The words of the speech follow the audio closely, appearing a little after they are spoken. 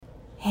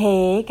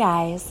Hey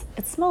guys,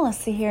 it's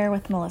Melissa here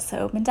with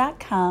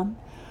melissaoatman.com.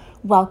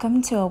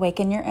 Welcome to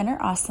Awaken Your Inner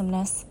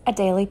Awesomeness, a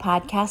daily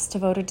podcast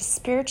devoted to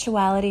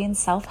spirituality and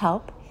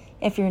self-help.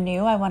 If you're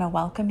new, I want to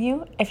welcome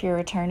you. If you're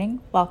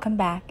returning, welcome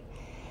back.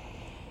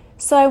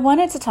 So I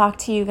wanted to talk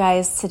to you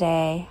guys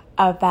today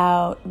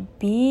about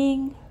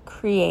being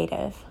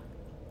creative.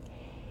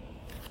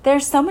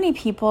 There's so many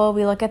people,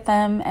 we look at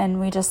them and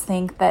we just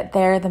think that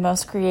they're the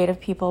most creative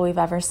people we've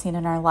ever seen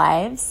in our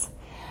lives.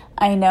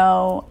 I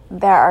know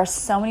there are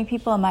so many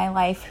people in my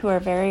life who are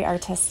very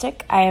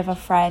artistic. I have a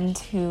friend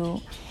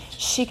who,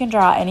 she can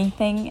draw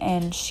anything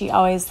and she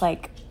always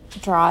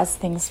draws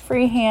things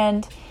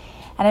freehand.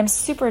 And I'm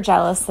super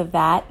jealous of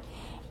that.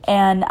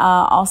 And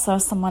also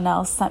someone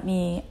else sent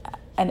me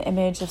an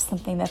image of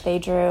something that they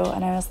drew.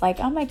 And I was like,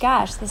 oh my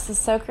gosh, this is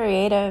so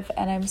creative.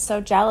 And I'm so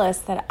jealous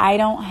that I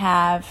don't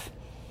have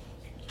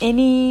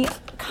any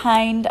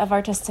kind of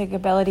artistic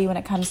ability when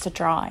it comes to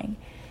drawing.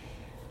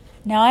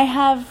 Now I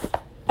have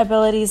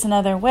abilities in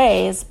other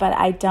ways, but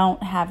I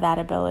don't have that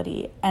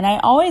ability. And I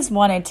always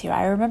wanted to.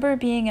 I remember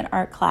being in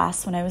art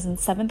class when I was in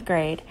 7th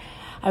grade.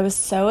 I was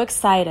so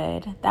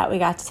excited that we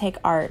got to take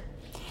art.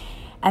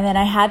 And then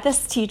I had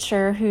this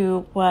teacher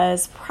who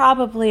was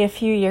probably a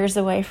few years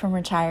away from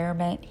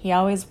retirement. He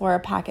always wore a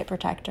pocket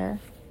protector.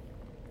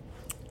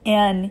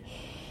 And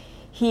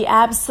he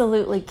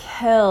absolutely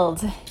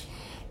killed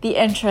the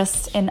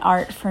interest in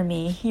art for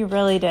me. He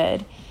really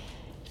did.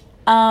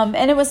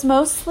 And it was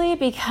mostly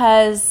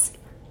because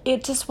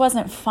it just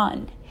wasn't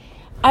fun.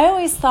 I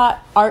always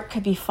thought art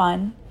could be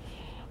fun.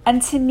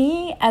 And to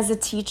me, as a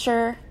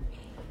teacher,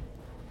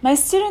 my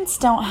students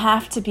don't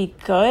have to be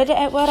good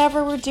at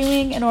whatever we're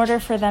doing in order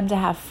for them to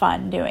have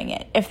fun doing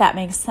it, if that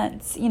makes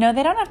sense. You know,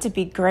 they don't have to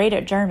be great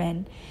at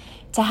German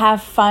to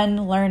have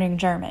fun learning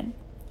German.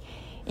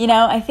 You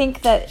know, I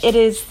think that it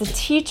is the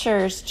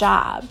teacher's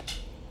job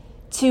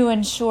to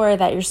ensure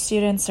that your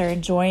students are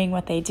enjoying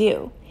what they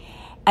do.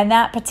 And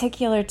that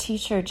particular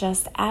teacher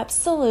just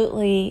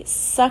absolutely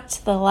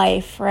sucked the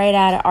life right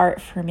out of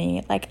art for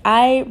me.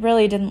 I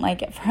really didn't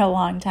like it for a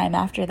long time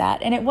after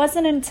that. And it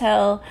wasn't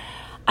until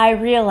I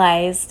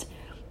realized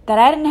that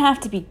I didn't have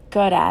to be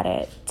good at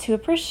it to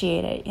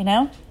appreciate it, you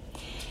know?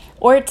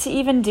 Or to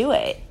even do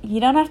it. You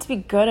don't have to be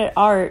good at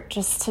art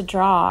just to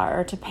draw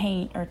or to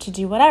paint or to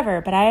do whatever.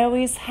 But I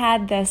always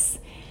had this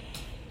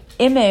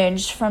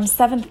image from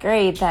 7th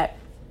grade that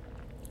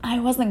I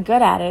wasn't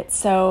good at it,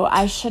 so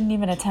I shouldn't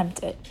even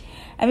attempt it.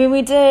 I mean,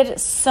 we did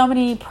so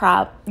many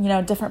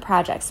different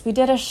projects. We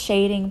did a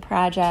shading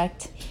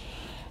project,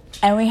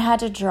 and we had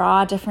to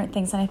draw different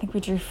things, and I think we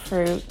drew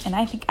fruit, and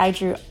I think I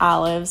drew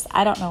olives.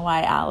 I don't know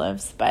why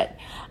olives, but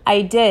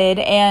I did,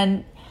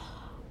 and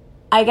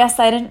I guess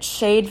I didn't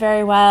shade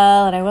very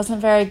well, and I wasn't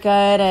very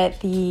good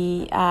at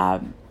the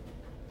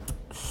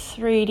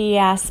 3D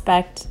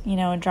aspect,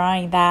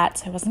 drawing that,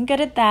 so I wasn't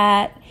good at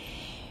that.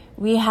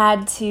 We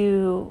had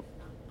to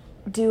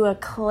do a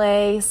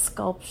clay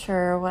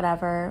sculpture or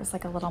whatever. It was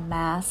like a little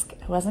mask.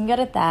 I wasn't good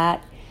at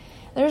that.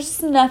 There's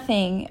just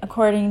nothing,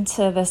 according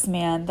to this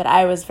man, that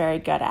I was very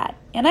good at.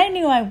 And I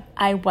knew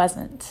I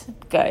wasn't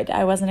good.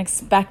 I wasn't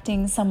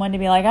expecting someone to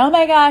be like, oh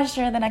my gosh,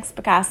 you're the next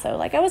Picasso.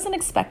 I wasn't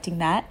expecting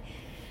that.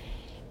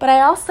 But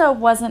I also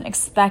wasn't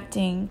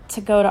expecting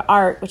to go to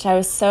art, which I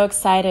was so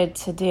excited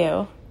to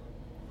do,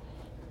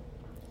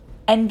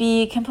 and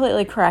be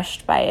completely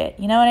crushed by it.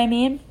 You know what I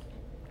mean?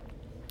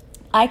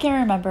 I can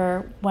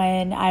remember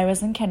when I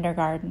was in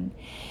kindergarten.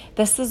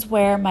 This is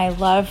where my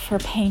love for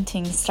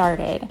painting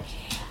started.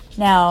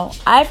 Now,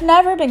 I've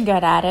never been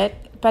good at it,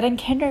 but in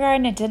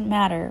kindergarten it didn't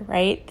matter,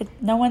 right?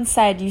 No one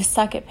said you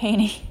suck at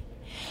painting.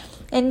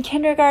 In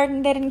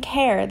kindergarten, they didn't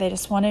care. They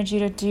just wanted you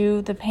to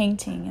do the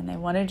painting, and they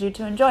wanted you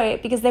to enjoy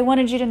it because they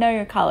wanted you to know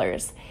your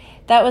colors.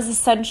 That was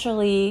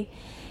essentially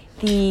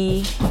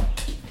the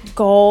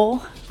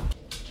goal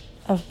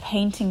of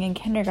painting in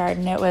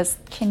kindergarten. It was,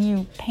 can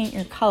you paint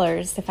your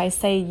colors? If I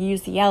say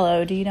use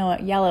yellow, do you know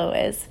what yellow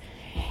is?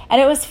 And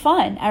it was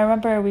fun. I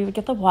remember we would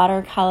get the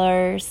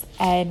watercolors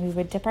and we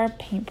would dip our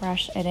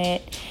paintbrush in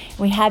it.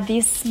 We had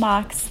these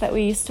smocks that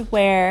we used to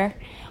wear.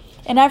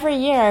 And every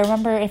year, I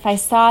remember if I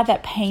saw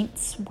that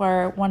paints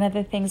were one of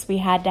the things we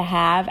had to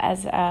have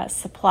as a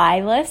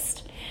supply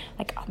list,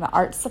 on the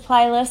art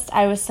supply list,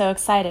 I was so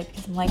excited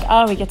because I'm like,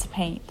 oh, we get to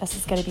paint. This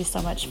is going to be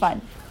so much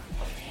fun.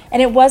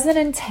 And it wasn't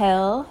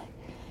until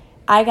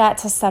I got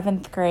to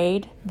 7th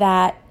grade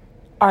that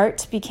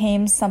art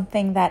became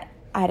something that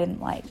I didn't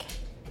like.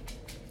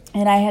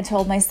 And I had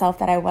told myself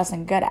that I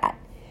wasn't good at.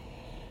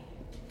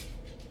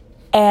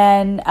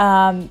 And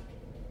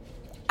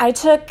I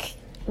took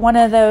one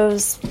of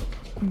those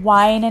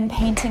wine and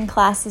painting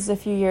classes a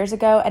few years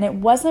ago, and it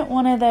wasn't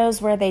one of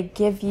those where they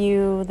give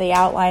you the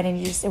outline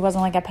and it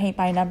wasn't like a paint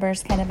by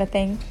numbers kind of a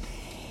thing.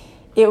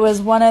 It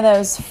was one of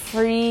those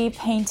free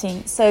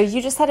painting. So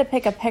you just had to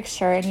pick a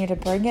picture and you had to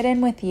bring it in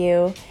with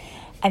you,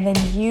 and then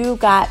you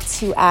got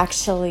to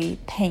actually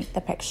paint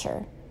the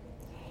picture.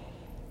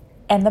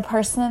 And the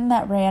person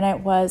that ran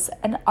it was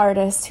an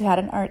artist who had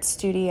an art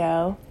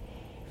studio.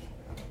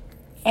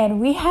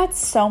 And we had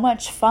so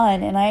much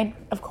fun. And I,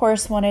 of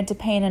course, wanted to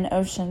paint an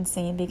ocean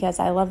scene because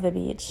I love the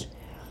beach.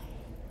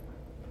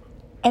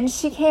 And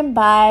she came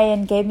by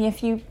and gave me a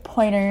few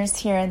pointers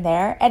here and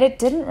there. And it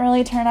didn't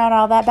really turn out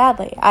all that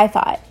badly, I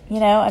thought.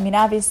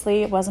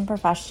 Obviously it wasn't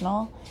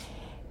professional.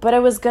 But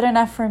it was good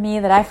enough for me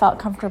that I felt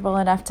comfortable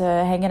enough to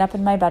hang it up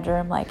in my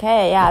bedroom. Like,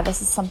 hey, yeah,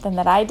 this is something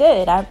that I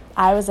did.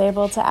 I was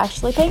able to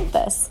actually paint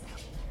this.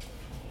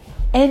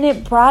 And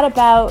it brought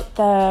about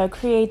the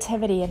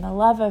creativity and the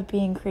love of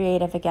being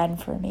creative again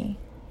for me.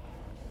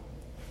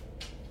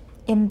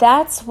 And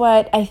that's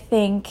what I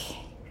think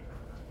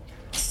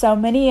so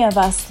many of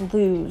us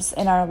lose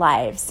in our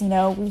lives.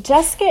 We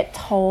just get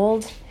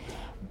told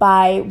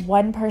by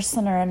one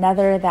person or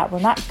another that we're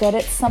not good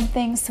at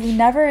something, so we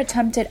never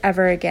attempt it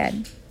ever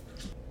again.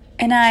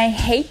 And I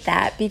hate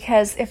that,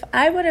 because if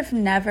I would have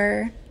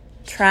never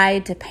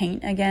tried to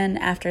paint again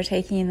after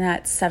taking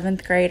that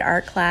 7th grade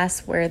art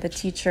class where the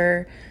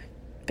teacher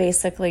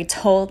basically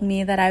told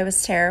me that I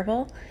was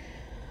terrible,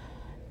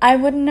 I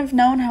wouldn't have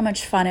known how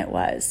much fun it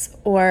was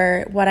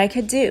or what I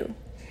could do.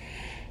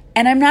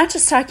 And I'm not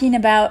just talking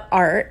about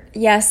art.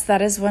 Yes,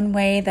 that is one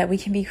way that we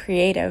can be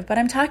creative, but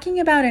I'm talking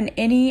about in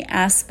any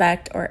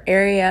aspect or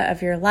area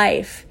of your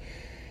life.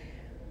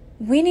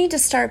 We need to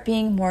start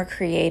being more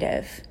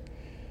creative.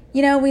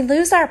 We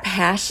lose our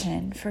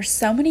passion for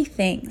so many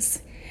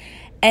things.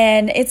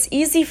 And it's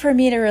easy for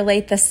me to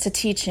relate this to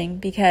teaching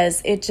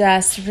because it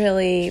just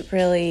really,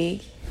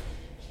 really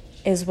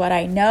is what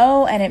I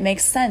know, and it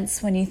makes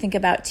sense when you think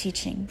about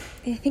teaching.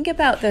 You think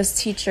about those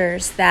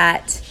teachers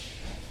that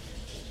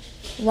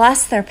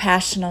lost their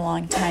passion a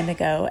long time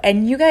ago,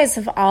 and you guys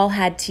have all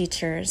had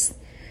teachers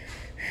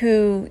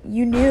who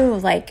you knew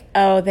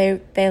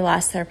they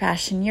lost their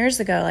passion years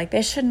ago, like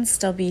they shouldn't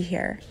still be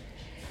here.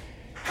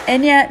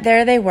 And yet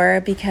there they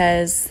were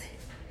because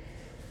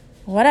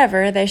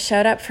whatever, they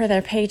showed up for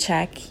their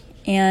paycheck,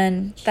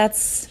 and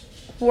that's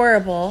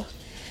horrible.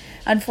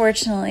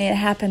 Unfortunately, it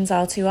happens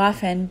all too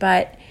often,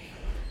 but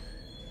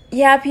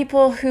yeah,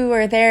 people who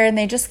are there and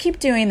they just keep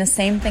doing the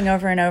same thing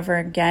over and over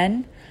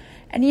again.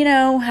 And you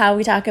know how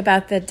we talk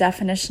about the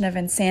definition of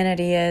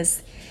insanity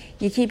is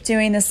you keep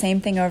doing the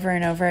same thing over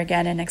and over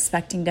again and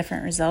expecting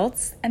different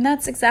results. And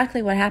that's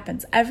exactly what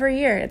happens every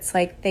year. It's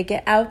like they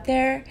get out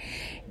there,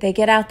 they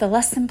get out the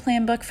lesson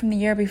plan book from the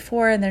year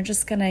before, and they're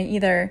just going to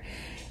either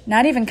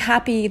not even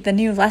copy the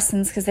new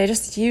lessons because they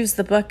just use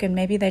the book and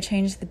maybe they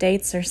change the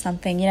dates or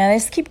something. They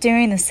just keep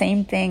doing the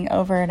same thing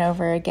over and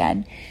over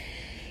again.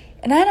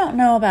 And I don't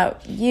know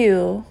about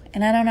you,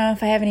 and I don't know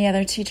if I have any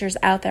other teachers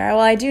out there.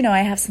 Well, I do know I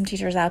have some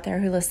teachers out there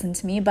who listen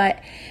to me,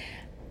 but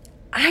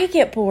I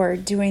get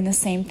bored doing the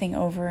same thing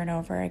over and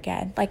over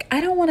again. I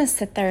don't want to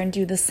sit there and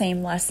do the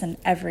same lesson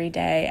every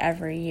day,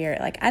 every year.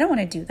 I don't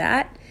want to do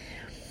that.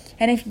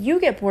 And if you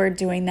get bored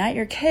doing that,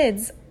 your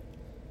kids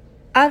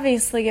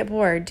obviously get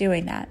bored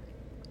doing that.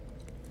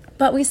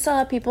 But we still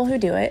have people who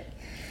do it.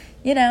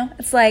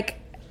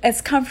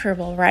 It's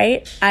comfortable,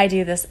 right? I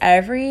do this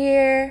every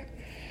year.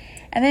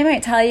 And they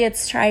might tell you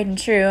it's tried and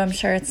true. I'm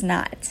sure it's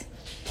not.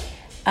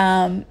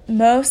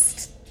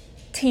 Most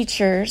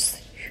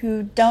teachers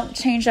who don't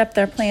change up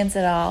their plans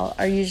at all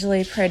are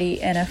usually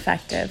pretty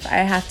ineffective. I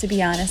have to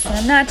be honest. And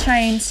I'm not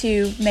trying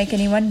to make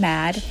anyone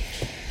mad.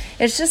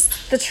 It's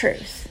just the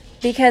truth.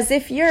 Because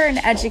if you're in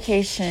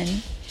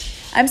education,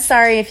 I'm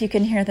sorry if you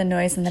can hear the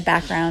noise in the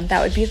background.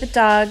 That would be the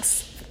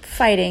dogs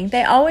fighting.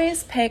 They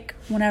always pick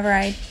whenever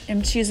I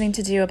am choosing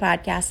to do a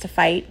podcast to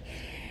fight.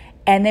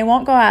 And they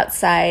won't go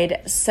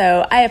outside,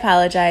 so I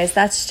apologize.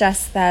 That's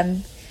just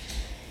them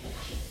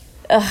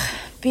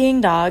being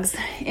dogs.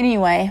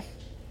 Anyway,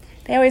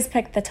 they always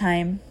pick the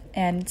time,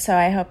 and so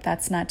I hope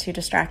that's not too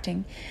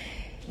distracting.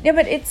 Yeah,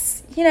 but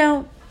it's,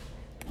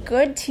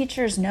 good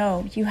teachers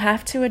know you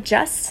have to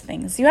adjust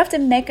things. You have to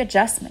make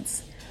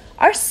adjustments.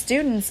 Our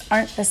students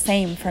aren't the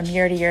same from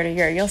year to year to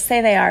year. You'll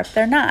say they are, but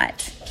they're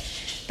not.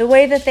 The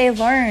way that they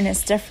learn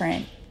is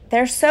different.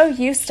 They're so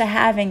used to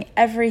having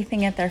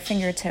everything at their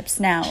fingertips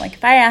now.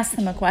 If I ask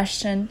them a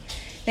question,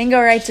 they can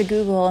go right to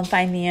Google and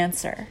find the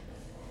answer.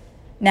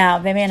 Now,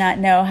 they may not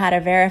know how to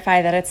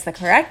verify that it's the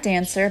correct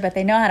answer, but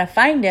they know how to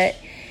find it.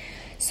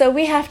 So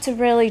we have to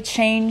really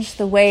change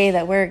the way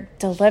that we're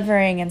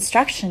delivering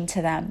instruction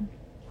to them.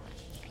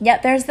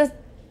 Yet there's the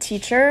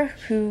teacher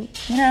who,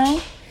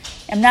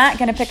 I'm not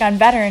going to pick on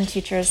veteran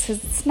teachers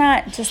because it's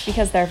not just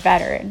because they're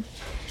veteran.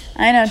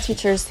 I know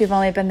teachers who've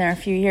only been there a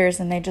few years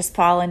and they just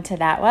fall into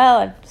that, well,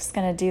 I'm just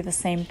going to do the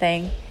same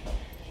thing.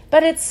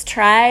 But it's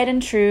tried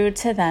and true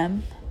to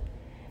them.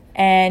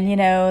 And,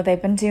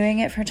 they've been doing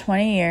it for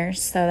 20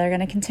 years, so they're going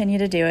to continue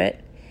to do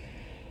it.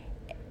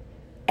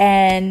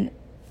 And,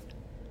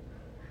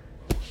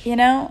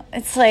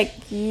 it's like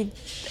you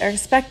are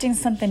expecting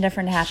something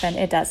different to happen.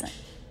 It doesn't.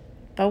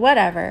 But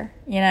whatever,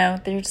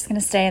 they're just going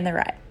to stay in the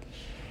rut.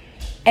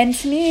 And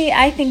to me,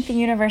 I think the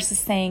universe is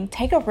saying,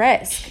 take a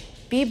risk.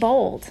 Be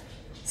bold.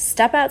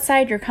 Step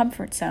outside your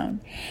comfort zone.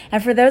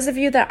 And for those of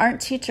you that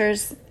aren't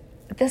teachers,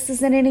 this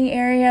is in any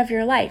area of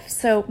your life.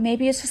 So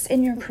maybe it's just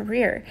in your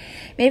career.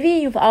 Maybe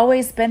you've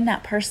always been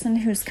that person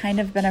who's kind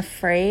of been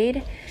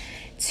afraid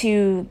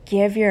to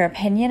give your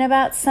opinion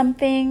about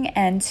something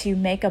and to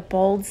make a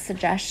bold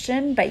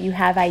suggestion, but you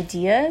have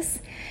ideas.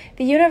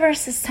 The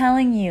universe is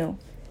telling you,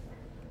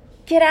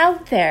 get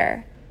out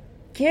there,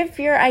 give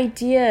your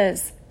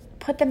ideas,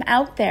 put them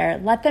out there,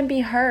 let them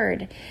be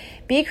heard,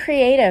 be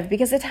creative,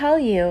 because I tell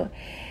you,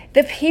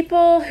 the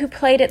people who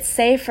played it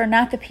safe are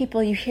not the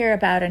people you hear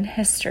about in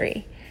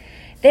history.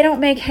 They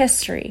don't make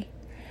history.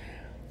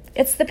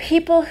 It's the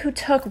people who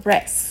took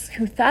risks,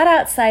 who thought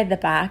outside the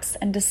box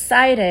and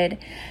decided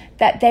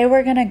that they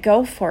were going to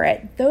go for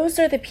it. Those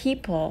are the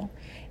people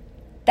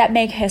that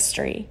make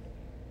history,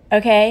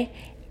 okay?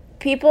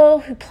 People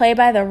who play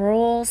by the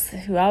rules,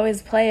 who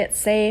always play it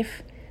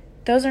safe,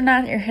 those are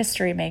not your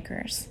history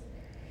makers.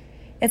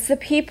 It's the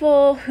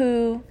people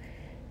who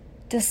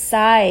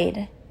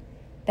decide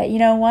that, you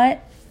know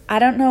what, I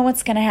don't know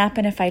what's going to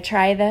happen if I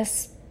try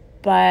this,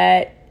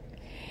 but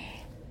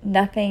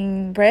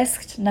nothing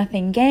risked,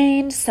 nothing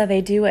gained, so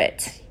they do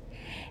it.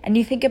 And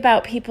you think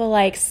about people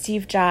like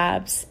Steve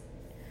Jobs,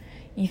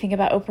 you think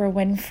about Oprah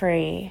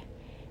Winfrey.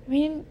 I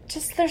mean,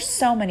 just there's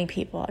so many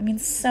people. I mean,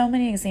 so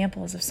many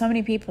examples of so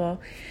many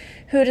people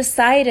who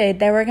decided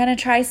they were going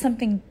to try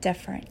something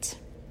different.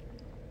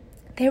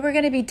 They were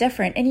going to be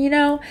different. And you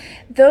know,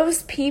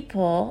 those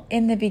people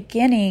in the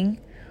beginning,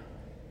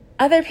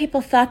 other people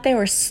thought they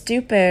were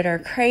stupid or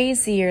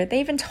crazy, or they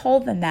even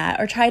told them that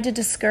or tried to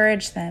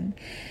discourage them.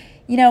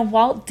 You know,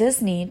 Walt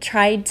Disney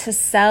tried to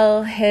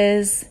sell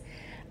his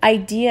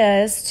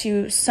ideas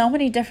to so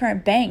many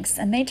different banks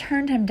and they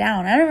turned him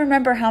down. I don't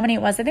remember how many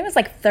it was. I think it was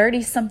like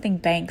 30-something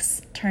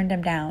banks turned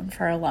him down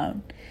for a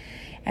loan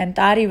and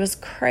thought he was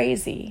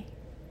crazy.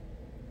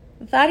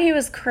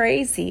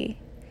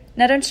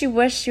 Now, don't you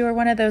wish you were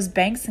one of those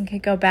banks and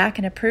could go back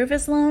and approve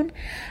his loan?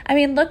 I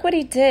mean, look what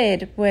he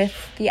did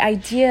with the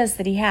ideas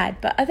that he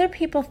had. But other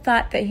people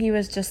thought that he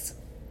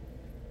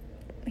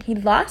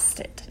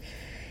lost it.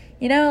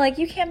 You know, like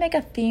you can't make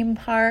a theme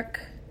park.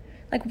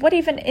 Like, what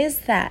even is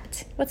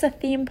that? What's a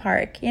theme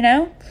park, you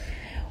know?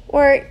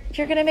 Or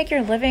you're going to make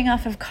your living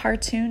off of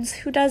cartoons.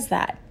 Who does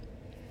that?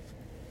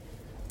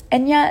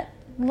 And yet,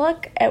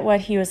 look at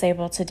what he was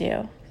able to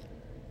do.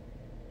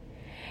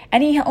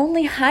 And he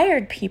only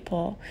hired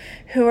people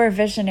who were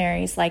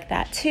visionaries like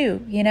that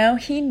too. You know,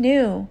 he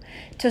knew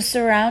to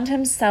surround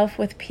himself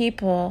with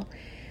people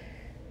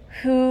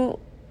who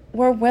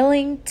were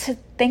willing to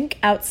think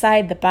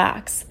outside the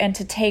box and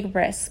to take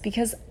risks.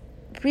 Because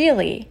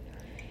really,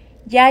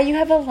 yeah, you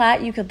have a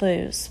lot you could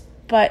lose.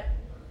 But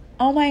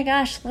oh my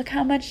gosh, look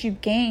how much you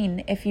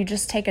gain if you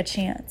just take a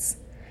chance.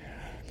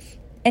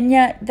 And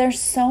yet there's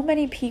so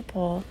many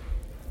people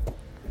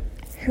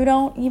who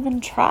don't even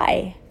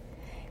try.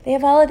 They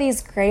have all of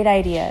these great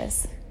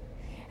ideas,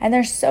 and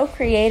they're so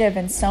creative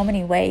in so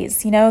many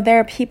ways. You know, there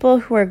are people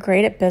who are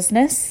great at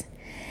business,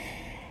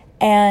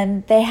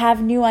 and they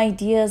have new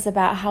ideas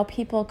about how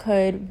people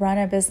could run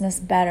a business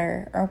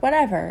better or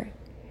whatever.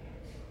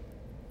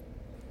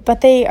 But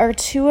they are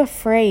too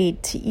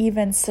afraid to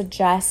even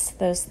suggest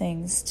those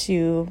things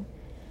to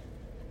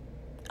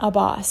a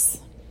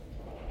boss.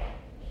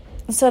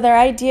 So their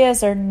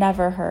ideas are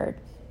never heard.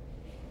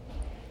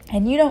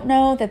 And you don't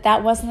know that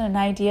that wasn't an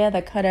idea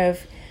that could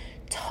have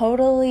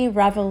totally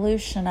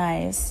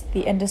revolutionize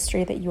the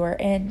industry that you are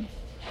in.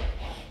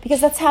 Because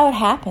that's how it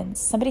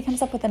happens. Somebody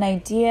comes up with an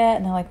idea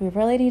and they're like, we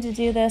really need to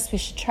do this. We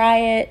should try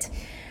it.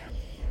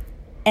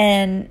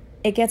 And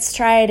it gets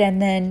tried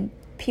and then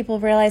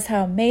people realize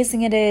how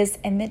amazing it is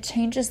and it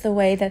changes the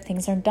way that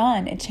things are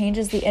done. It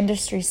changes the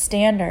industry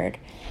standard.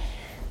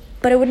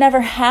 But it would never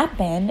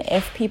happen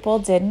if people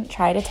didn't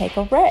try to take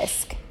a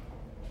risk.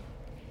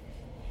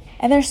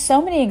 And there's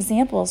so many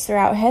examples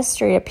throughout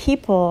history of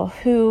people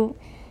who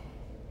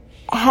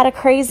had a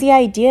crazy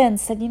idea and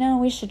said, you know,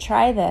 we should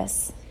try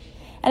this.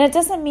 And it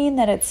doesn't mean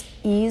that it's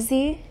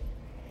easy,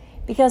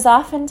 because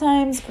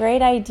oftentimes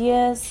great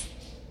ideas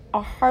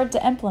are hard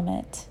to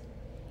implement.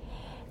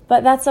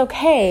 But that's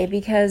okay,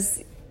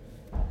 because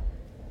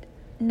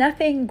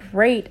nothing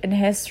great in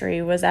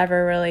history was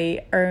ever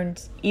really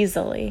earned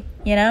easily,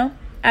 you know?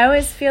 I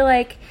always feel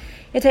like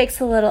it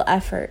takes a little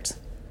effort.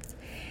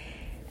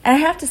 And I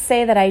have to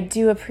say that I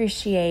do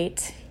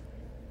appreciate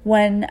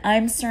when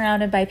I'm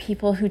surrounded by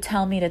people who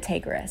tell me to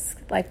take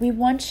risks. Like, we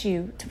want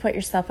you to put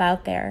yourself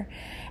out there.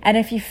 And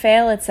if you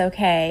fail, it's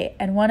okay.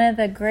 And one of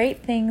the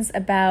great things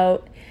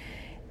about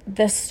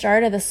the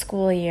start of the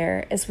school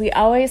year is we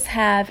always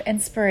have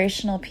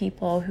inspirational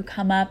people who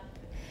come up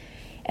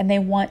and they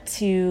want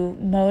to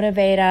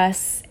motivate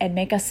us and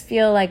make us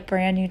feel like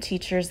brand new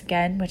teachers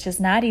again, which is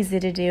not easy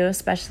to do,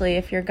 especially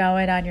if you're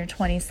going on your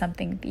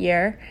 20-something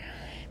year.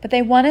 But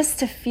they want us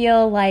to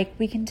feel like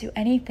we can do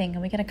anything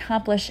and we can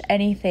accomplish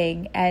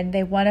anything. And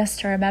they want us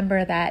to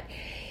remember that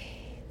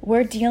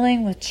we're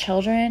dealing with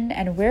children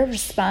and we're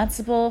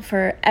responsible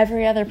for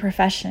every other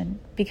profession,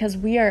 because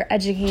we are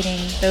educating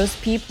those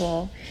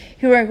people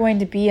who are going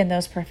to be in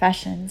those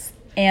professions.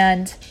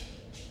 And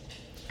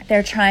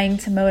They're trying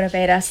to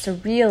motivate us to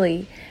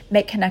really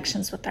make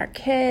connections with our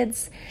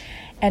kids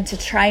and to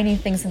try new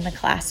things in the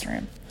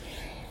classroom.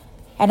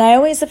 And I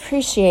always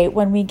appreciate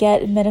when we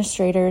get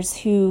administrators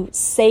who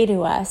say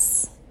to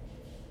us,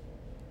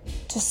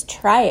 just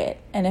try it.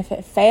 And if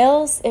it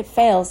fails, it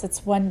fails.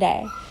 It's one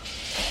day.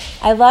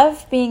 I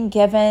love being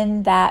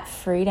given that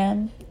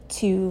freedom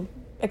to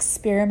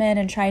experiment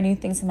and try new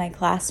things in my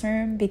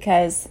classroom,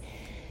 because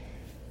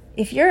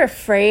if you're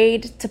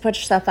afraid to put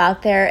yourself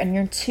out there and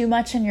you're too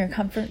much in your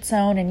comfort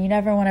zone and you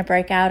never want to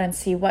break out and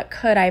see what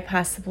could I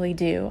possibly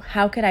do?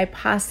 How could I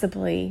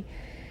possibly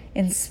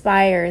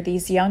inspire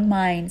these young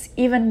minds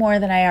even more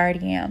than I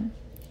already am?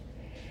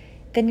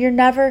 Then you're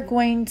never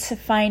going to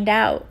find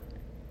out.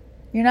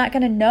 You're not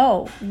going to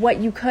know what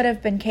you could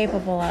have been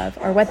capable of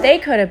or what they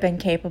could have been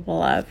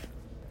capable of.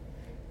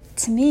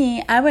 To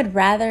me, I would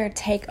rather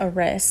take a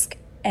risk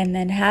and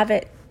then have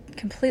it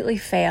completely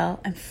fail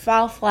and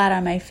fall flat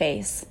on my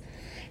face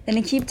than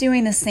to keep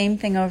doing the same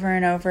thing over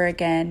and over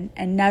again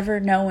and never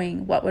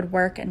knowing what would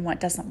work and what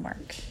doesn't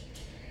work.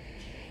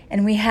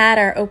 And we had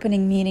our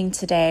opening meeting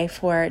today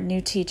for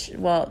new teachers,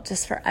 well,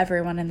 just for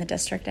everyone in the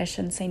district. I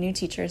shouldn't say new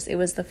teachers. It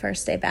was the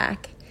first day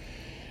back.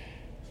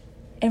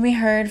 And we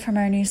heard from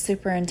our new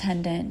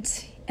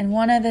superintendent. And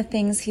one of the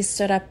things he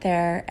stood up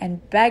there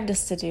and begged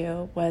us to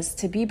do was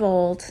to be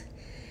bold,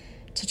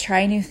 to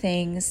try new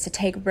things, to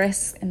take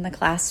risks in the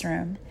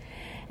classroom.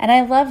 And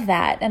I love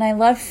that. And I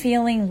love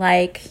feeling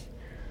like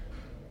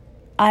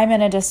I'm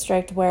in a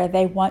district where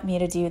they want me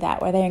to do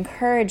that, where they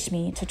encourage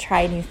me to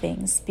try new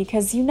things,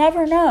 because you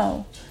never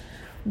know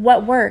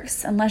what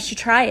works unless you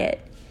try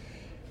it.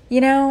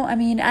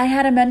 I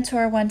had a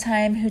mentor one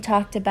time who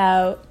talked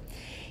about,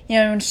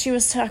 when she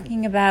was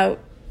talking about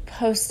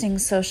posting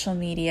social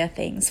media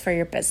things for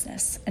your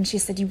business. And she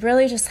said, you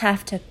really just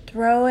have to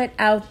throw it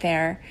out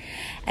there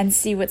and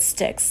see what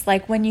sticks.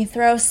 Like when you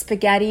throw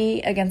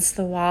spaghetti against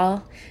the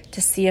wall to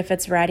see if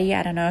it's ready.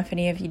 I don't know if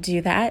any of you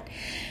do that.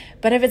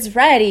 But if it's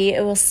ready,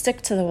 it will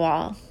stick to the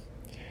wall.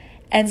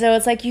 And so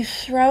it's like you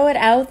throw it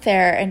out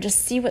there and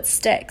just see what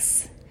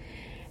sticks.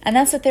 And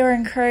that's what they were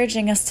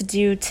encouraging us to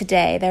do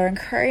today. They were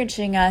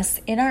encouraging us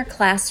in our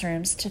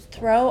classrooms to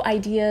throw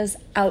ideas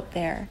out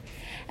there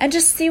and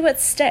just see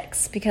what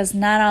sticks, because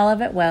not all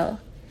of it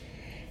will.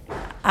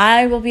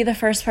 I will be the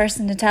first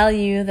person to tell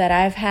you that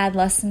I've had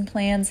lesson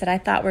plans that I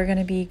thought were going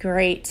to be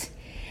great.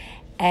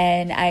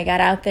 And I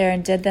got out there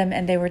and did them,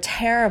 and they were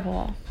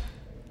terrible.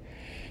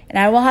 And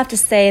I will have to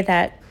say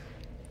that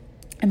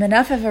I'm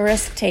enough of a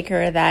risk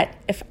taker that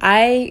if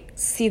I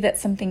see that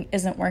something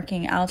isn't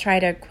working, I'll try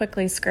to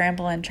quickly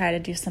scramble and try to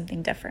do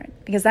something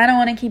different, because I don't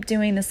want to keep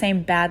doing the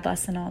same bad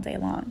lesson all day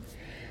long.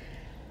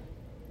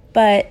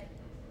 But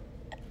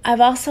I've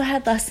also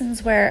had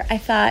lessons where I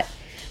thought,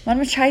 well, I'm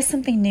going to try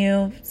something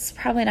new. It's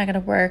probably not going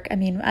to work. I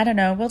don't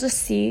know. We'll just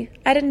see.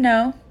 I didn't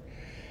know.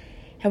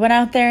 I went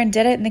out there and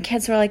did it, and the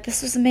kids were like,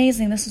 this was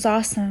amazing. This was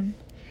awesome.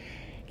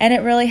 And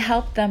it really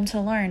helped them to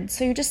learn.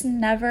 So you just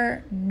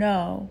never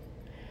know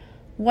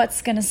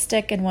what's going to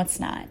stick and what's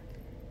not.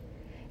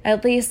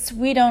 At least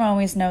we don't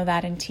always know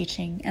that in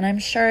teaching. And I'm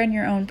sure in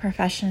your own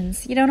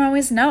professions, you don't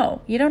always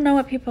know. You don't know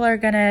what people are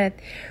going to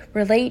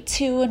relate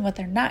to and what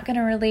they're not going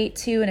to relate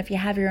to. And if you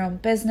have your own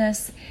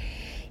business,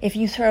 if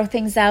you throw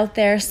things out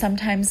there,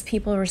 sometimes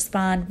people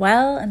respond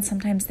well and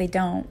sometimes they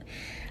don't.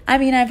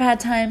 I've had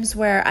times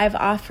where I've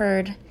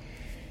offered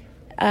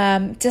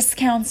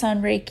discounts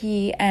on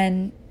Reiki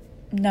and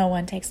no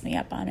one takes me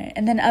up on it.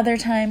 And then other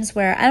times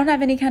where I don't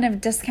have any kind of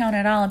discount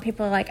at all and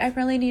people are like, I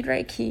really need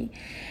Reiki,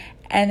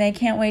 and they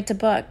can't wait to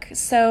book.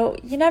 So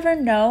you never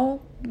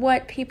know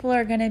what people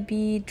are going to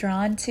be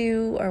drawn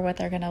to or what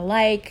they're going to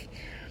like.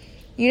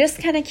 You just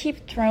kind of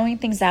keep throwing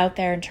things out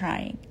there and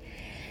trying.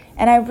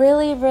 And I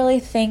really, really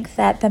think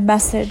that the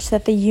message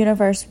that the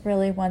universe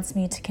really wants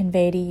me to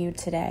convey to you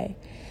today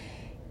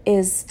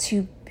is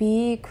to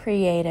be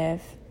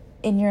creative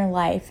in your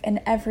life in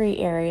every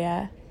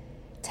area.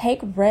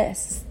 Take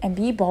risks and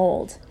be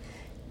bold.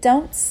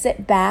 Don't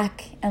sit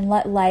back and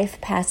let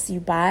life pass you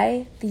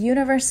by. The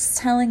universe is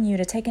telling you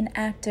to take an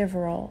active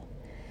role,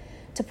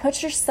 to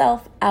put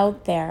yourself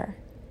out there,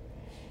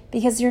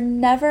 because you're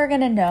never going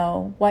to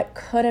know what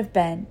could have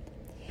been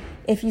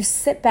if you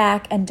sit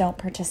back and don't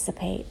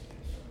participate.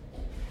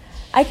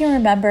 I can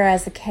remember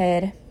as a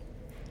kid,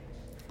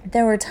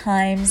 there were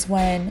times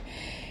when,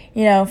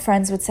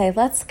 friends would say,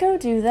 let's go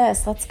do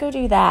this, let's go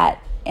do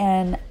that.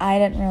 And I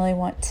didn't really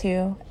want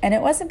to. And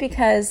it wasn't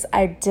because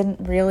I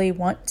didn't really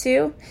want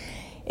to.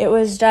 It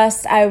was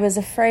just I was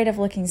afraid of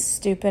looking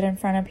stupid in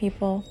front of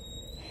people.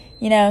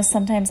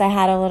 Sometimes I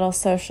had a little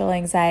social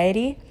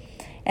anxiety.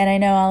 And I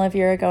know all of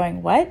you are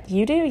going, what?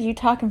 You do? You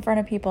talk in front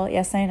of people?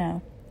 Yes, I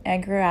know. I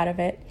grew out of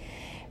it.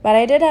 But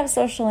I did have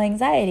social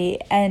anxiety.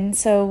 And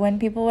so when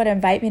people would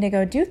invite me to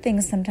go do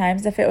things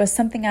sometimes, if it was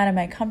something out of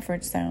my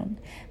comfort zone,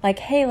 like,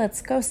 hey,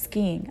 let's go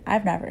skiing.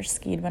 I've never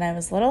skied when I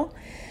was little.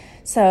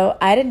 So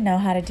I didn't know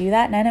how to do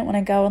that, and I didn't want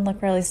to go and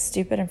look really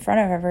stupid in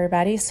front of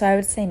everybody, so I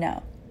would say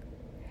no.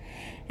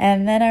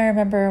 And then I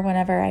remember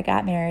whenever I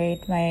got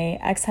married, my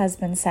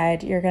ex-husband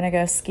said, "You're going to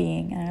go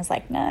skiing." And I was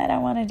like, "No, I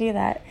don't want to do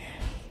that."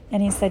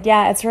 And he said,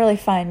 "Yeah, it's really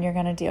fun. You're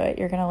going to do it.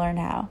 You're going to learn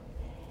how."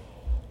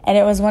 And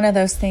it was one of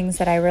those things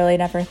that I really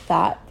never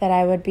thought that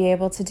I would be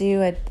able to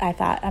do. I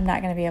thought, I'm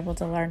not going to be able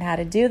to learn how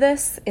to do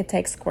this. It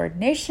takes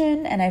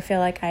coordination, and I feel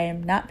like I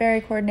am not very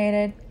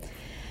coordinated.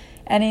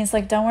 And he's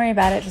like, "Don't worry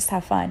about it. Just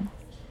have fun."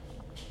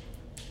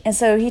 And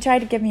so he tried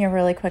to give me a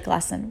really quick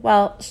lesson.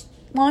 Well,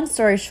 long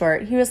story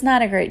short, he was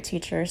not a great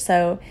teacher,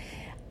 so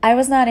I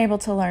was not able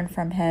to learn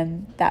from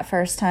him that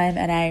first time,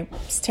 and I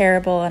was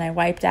terrible, and I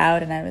wiped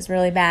out, and I was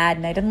really mad,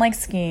 and I didn't like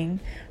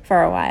skiing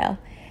for a while.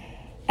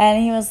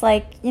 And he was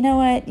like, "You know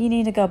what? You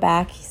need to go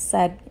back." He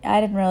said, "I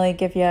didn't really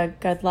give you a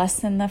good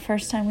lesson the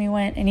first time we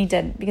went," and he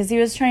didn't, because he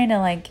was trying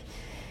to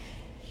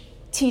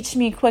teach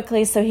me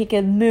quickly so he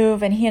could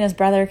move, and he and his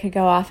brother could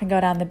go off and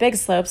go down the big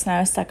slopes, and I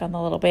was stuck on the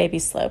little baby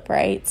slope,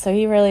 right? So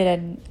he really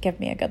didn't give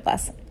me a good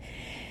lesson.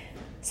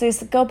 So he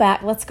said, "Go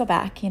back, let's go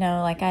back,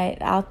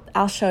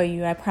 I'll show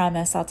you, I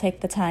promise, I'll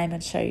take the time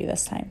and show you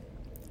this time."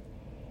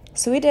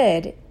 So we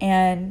did,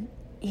 and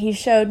he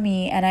showed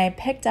me, and I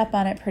picked up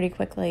on it pretty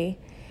quickly,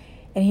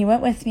 and he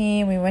went with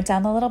me, and we went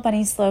down the little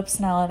bunny slopes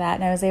and all of that,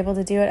 and I was able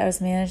to do it. I was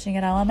managing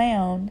it all on my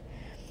own.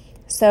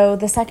 So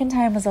the second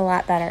time was a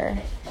lot better,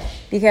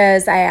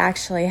 because I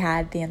actually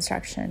had the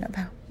instruction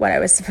about what I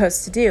was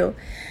supposed to do.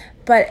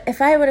 But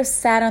if I would have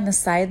sat on the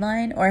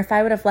sideline, or if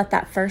I would have let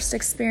that first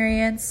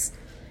experience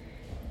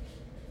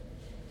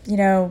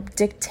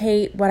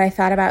dictate what I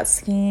thought about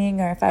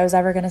skiing, or if I was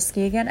ever going to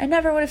ski again, I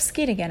never would have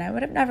skied again. I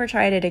would have never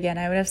tried it again.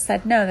 I would have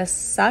said, "No, this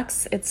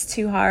sucks. It's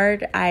too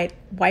hard." I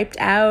wiped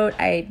out.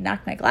 I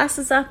knocked my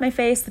glasses off my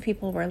face. The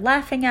people were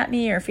laughing at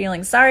me or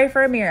feeling sorry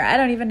for me, or I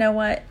don't even know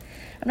what.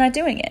 I'm not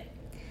doing it.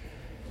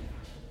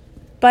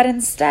 But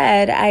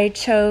instead, I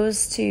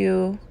chose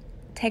to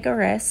take a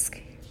risk,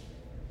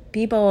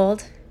 be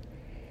bold,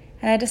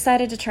 and I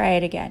decided to try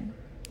it again.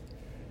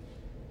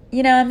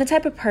 I'm the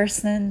type of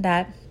person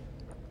that,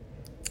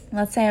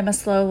 let's say I'm a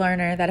slow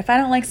learner, that if I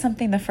don't like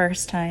something the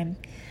first time,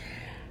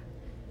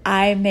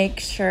 I make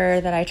sure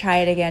that I try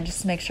it again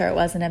just to make sure it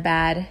wasn't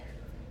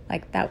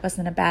that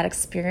wasn't a bad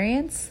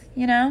experience,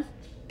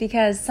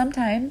 because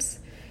sometimes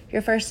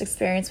your first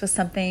experience with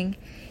something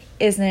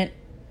isn't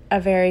a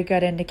very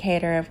good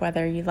indicator of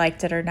whether you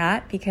liked it or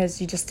not,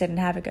 because you just didn't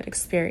have a good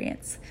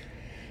experience.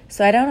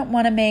 So I don't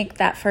want to make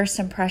that first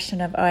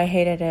impression of, "Oh, I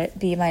hated it,"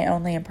 be my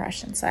only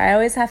impression. So I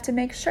always have to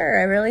make sure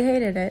I really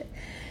hated it,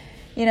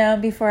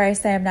 before I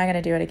say I'm not going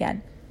to do it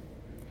again.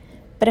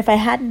 But if I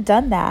hadn't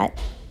done that,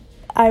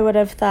 I would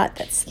have thought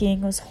that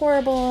skiing was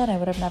horrible, and I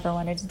would have never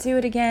wanted to do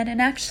it again.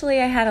 And actually,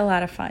 I had a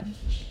lot of fun,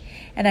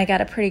 and I got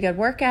a pretty good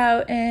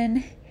workout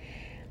in.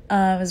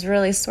 I was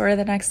really sore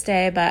the next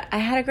day, but I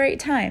had a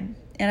great time.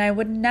 And I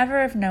would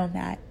never have known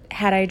that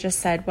had I just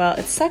said, "Well,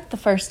 it sucked the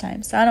first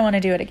time, so I don't want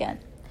to do it again."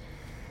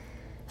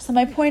 So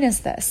my point is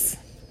this: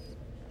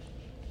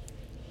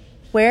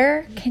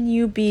 where can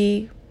you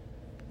be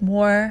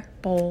more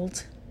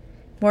bold,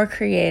 more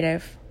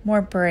creative,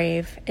 more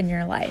brave in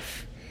your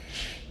life?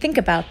 Think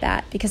about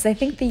that, because I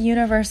think the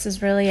universe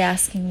is really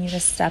asking you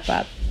to step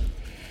up.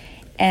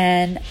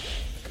 And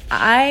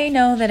I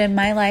know that in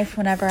my life,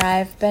 whenever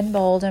I've been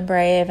bold and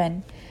brave,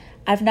 and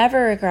I've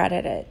never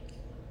regretted it.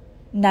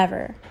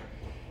 Never.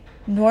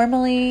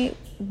 Normally,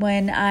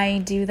 when I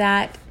do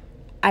that,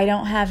 I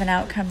don't have an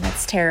outcome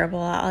that's terrible.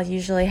 I'll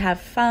usually have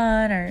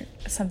fun, or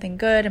something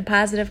good and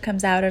positive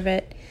comes out of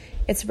it.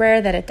 It's rare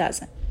that it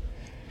doesn't.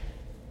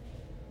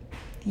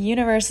 The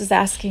universe is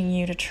asking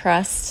you to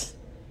trust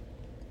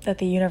that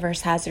the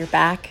universe has your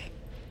back,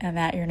 and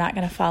that you're not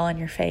going to fall on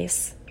your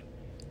face.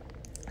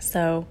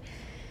 So,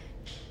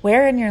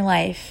 where in your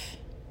life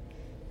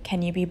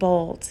can you be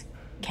bold?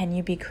 Can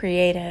you be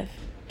creative?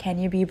 Can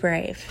you be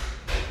brave?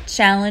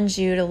 Challenge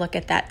you to look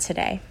at that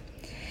today.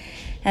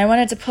 And I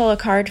wanted to pull a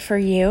card for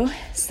you.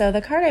 So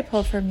the card I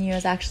pulled from you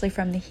is actually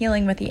from the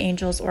Healing with the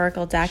Angels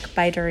Oracle deck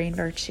by Doreen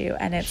Virtue,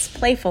 and it's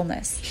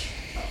playfulness.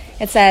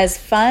 It says,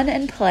 "Fun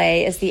and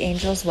play is the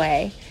angels'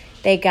 way.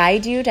 They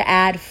guide you to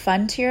add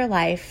fun to your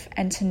life,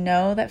 and to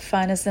know that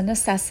fun is a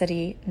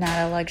necessity, not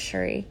a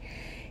luxury.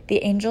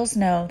 The angels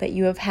know that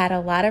you have had a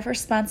lot of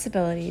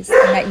responsibilities,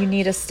 and that you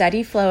need a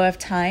steady flow of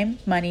time,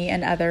 money,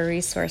 and other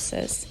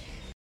resources."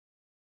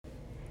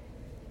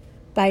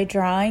 By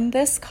drawing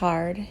this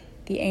card,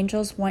 the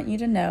angels want you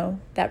to know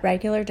that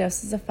regular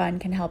doses of fun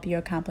can help you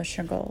accomplish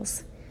your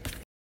goals.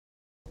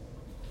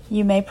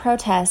 You may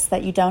protest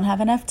that you don't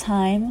have enough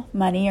time,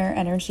 money, or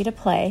energy to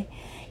play,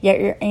 yet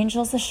your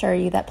angels assure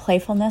you that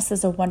playfulness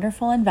is a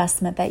wonderful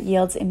investment that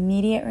yields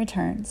immediate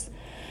returns.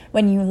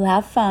 When you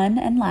have fun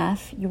and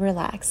laugh, you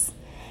relax.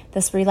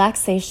 This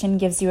relaxation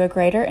gives you a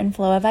greater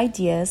inflow of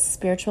ideas,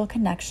 spiritual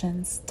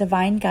connections,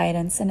 divine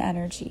guidance, and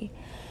energy.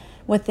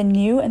 With the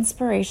new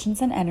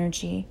inspirations and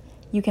energy,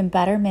 you can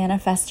better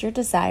manifest your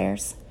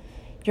desires.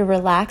 Your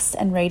relaxed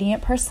and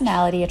radiant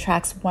personality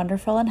attracts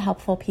wonderful and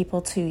helpful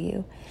people to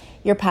you.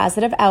 Your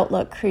positive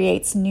outlook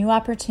creates new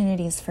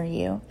opportunities for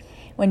you.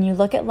 When you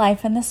look at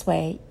life in this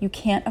way, you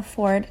can't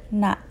afford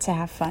not to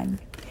have fun.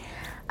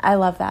 I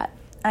love that.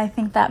 I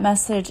think that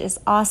message is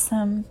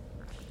awesome.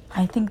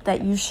 I think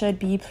that you should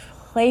be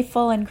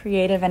playful and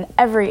creative in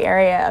every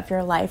area of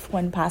your life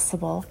when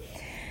possible.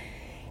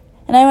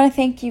 And I want to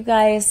thank you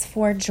guys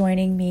for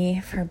joining me,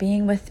 for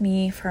being with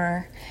me,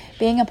 for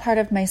being a part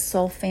of my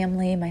soul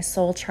family, my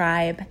soul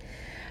tribe.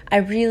 I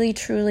really,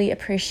 truly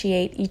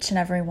appreciate each and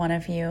every one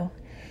of you.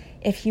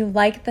 If you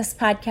like this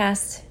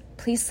podcast,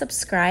 please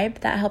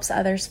subscribe. That helps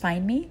others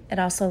find me. It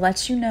also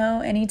lets you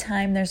know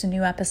anytime there's a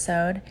new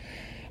episode.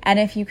 And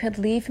if you could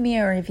leave me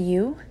a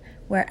review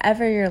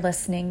wherever you're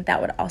listening, that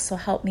would also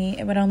help me.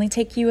 It would only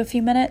take you a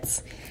few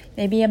minutes,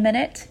 maybe a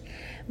minute,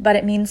 but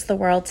it means the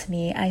world to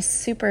me. I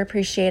super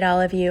appreciate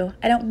all of you.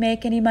 I don't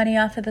make any money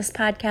off of this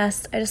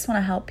podcast. I just want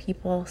to help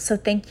people. So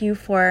thank you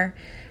for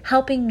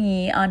helping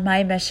me on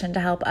my mission to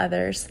help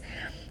others.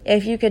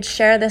 If you could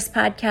share this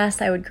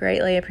podcast, I would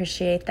greatly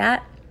appreciate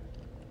that.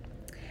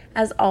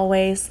 As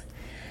always,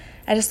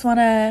 I just want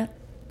to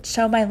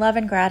show my love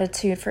and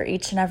gratitude for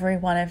each and every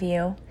one of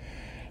you.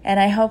 And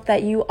I hope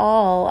that you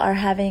all are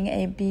having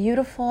a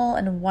beautiful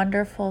and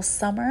wonderful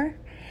summer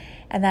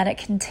and that it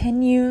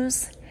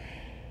continues.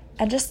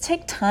 And just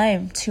take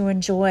time to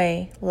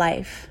enjoy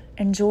life.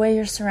 Enjoy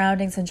your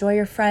surroundings, enjoy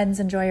your friends,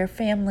 enjoy your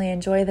family,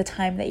 enjoy the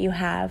time that you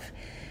have.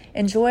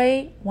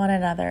 Enjoy one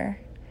another.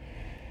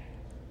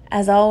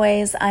 As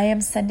always, I am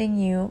sending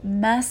you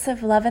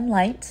massive love and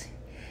light.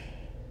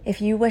 If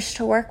you wish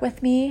to work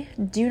with me,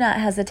 do not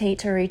hesitate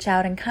to reach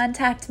out and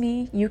contact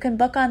me. You can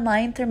book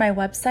online through my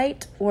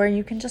website, or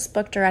you can just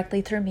book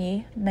directly through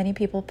me. Many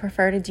people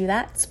prefer to do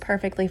that. It's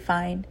perfectly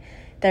fine.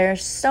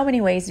 There's so many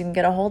ways you can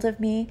get a hold of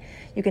me.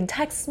 You can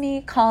text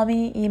me, call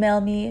me, email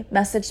me,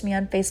 message me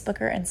on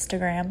Facebook or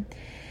Instagram.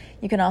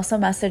 You can also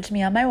message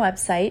me on my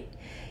website.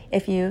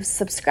 If you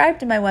subscribe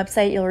to my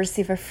website, you'll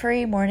receive a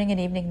free morning and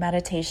evening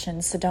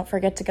meditation, so don't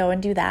forget to go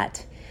and do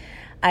that.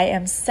 I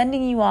am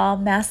sending you all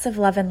massive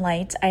love and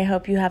light. I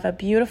hope you have a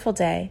beautiful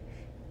day,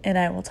 and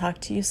I will talk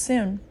to you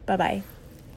soon. Bye-bye.